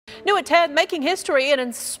New at 10, making history and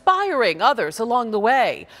inspiring others along the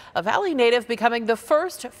way. A Valley native becoming the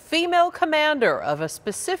first female commander of a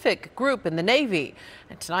specific group in the Navy.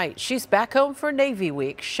 And tonight, she's back home for Navy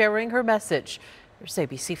Week, sharing her message. Here's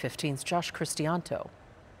ABC15's Josh Cristianto.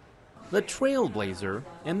 The trailblazer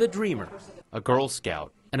and the dreamer, a Girl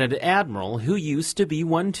Scout, and an admiral who used to be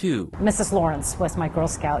one too. Mrs. Lawrence was my Girl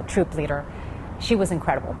Scout troop leader. She was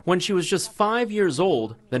incredible. When she was just 5 years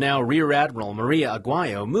old, the now Rear Admiral Maria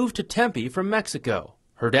Aguayo moved to Tempe from Mexico.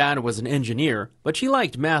 Her dad was an engineer, but she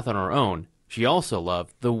liked math on her own. She also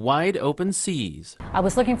loved the wide open seas. I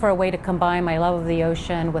was looking for a way to combine my love of the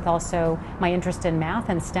ocean with also my interest in math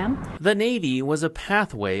and STEM. The Navy was a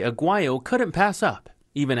pathway Aguayo couldn't pass up.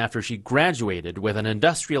 Even after she graduated with an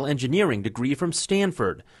industrial engineering degree from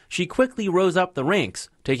Stanford, she quickly rose up the ranks,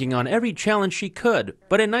 taking on every challenge she could.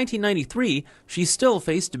 But in 1993, she still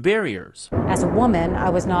faced barriers. As a woman, I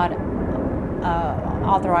was not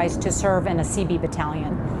authorized to serve in a CB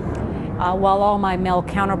battalion, while all my male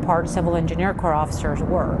counterparts, Civil Engineer Corps officers,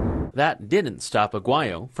 were. That didn't stop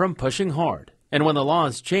Aguayo from pushing hard. And when the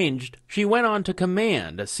laws changed, she went on to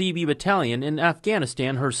command a CB battalion in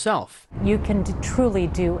Afghanistan herself. You can truly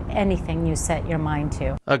do anything you set your mind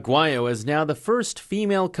to. Aguayo is now the first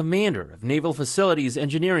female commander of Naval Facilities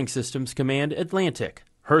Engineering Systems Command Atlantic.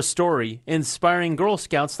 Her story inspiring Girl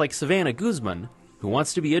Scouts like Savannah Guzman, who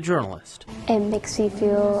wants to be a journalist. It makes me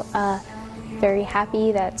feel very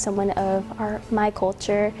happy that someone of my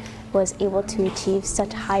culture was able to achieve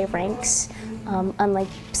such high ranks, unlike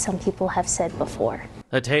some people have said before.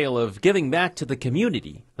 A tale of giving back to the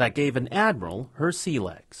community that gave an admiral her sea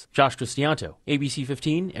legs. Josh Cristianto, ABC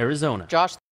 15, Arizona. Josh.